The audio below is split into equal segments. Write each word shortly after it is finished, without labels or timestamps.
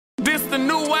the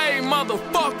new wave,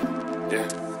 motherfucker. Yeah.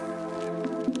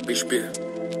 Big spill,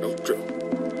 no drip.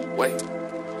 Wait,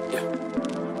 yeah.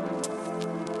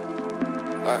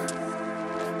 Alright.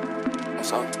 I'm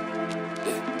sorry.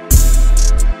 Yeah.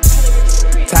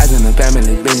 Ties in the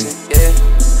family business. Yeah.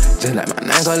 Just like my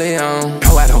name Leon.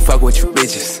 No, I don't fuck with you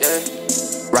bitches.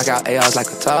 Yeah. Rock out ARs like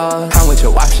a tar. I'm with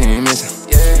your wife, she ain't missing.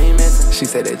 Yeah, ain't missing. She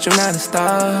said that you not a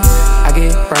star. I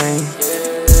get brain,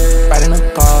 Yeah. right in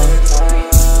the car.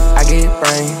 I get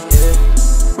brain,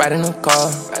 Yeah. right in the car.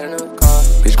 Right in the car.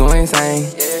 Bitch go insane.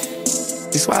 Yeah.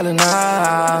 You swallow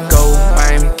now. Go,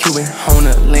 Miami, Cuban, on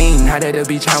the lean. How that the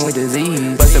beach, I'm with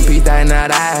disease. Bustin' P, dying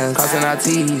out eyes, crossing our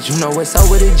T's. You know what's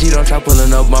up with a G, don't try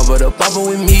pulling up bumper to bumper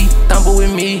with me, thumper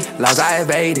with me. Laws I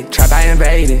evaded, trap I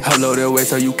invaded. Upload it away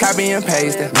so you copy and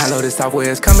paste it. Download the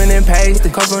software, it's coming and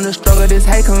pasted. Come from the struggle, this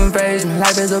hate conveys me.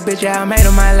 Life is a bitch, yeah, I made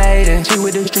her my lady. She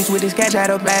with the streets, with this catch out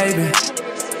of baby.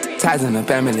 Ties in the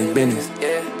family business.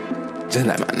 Yeah. Just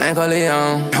like my name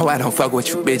Leon. No, I don't fuck with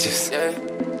you bitches. Yeah.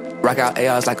 Rock out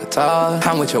ARs like a tar.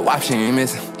 I'm with your wife, she ain't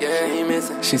missing. Yeah, ain't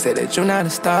missing. She said that you not a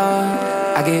star.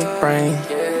 I get brain,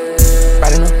 Yeah.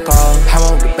 right in the car. I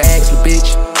want the bags, little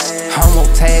bitch. I don't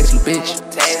want tags, little bitch.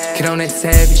 Get on that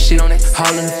savage shit, on that.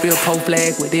 All in the field, cold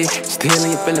flag with it. Still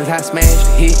in your feelings, I smash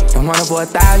the hit. Don't want it for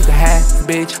 1,000, you can have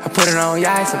the bitch. I put it on,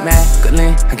 yeah, it's a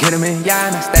masculine. I get them in, yeah,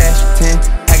 and I stash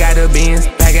 10. I got the beans,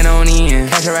 packing on in.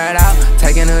 Catch it right out,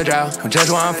 taking a drought. Don't judge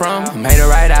where I'm from, I made it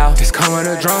right out. Just come with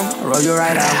a drum, roll you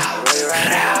right out.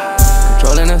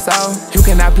 Controlling the soul, you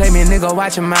cannot play me, nigga,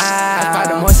 watch your mouth. I spot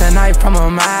the moist at night from a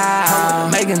mile.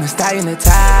 Making the Stayin the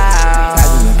towel.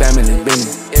 Ties in the family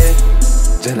business.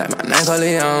 Yeah. Just like my name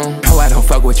Leon. No, I don't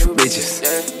fuck with you bitches.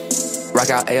 Yeah. Rock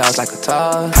out ARs like a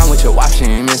tar. I'm with your wife, she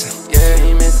ain't missing. Yeah,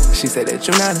 ain't missing. She said that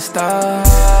you not a star.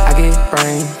 I get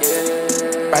brain,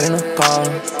 Yeah. right in the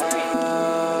car.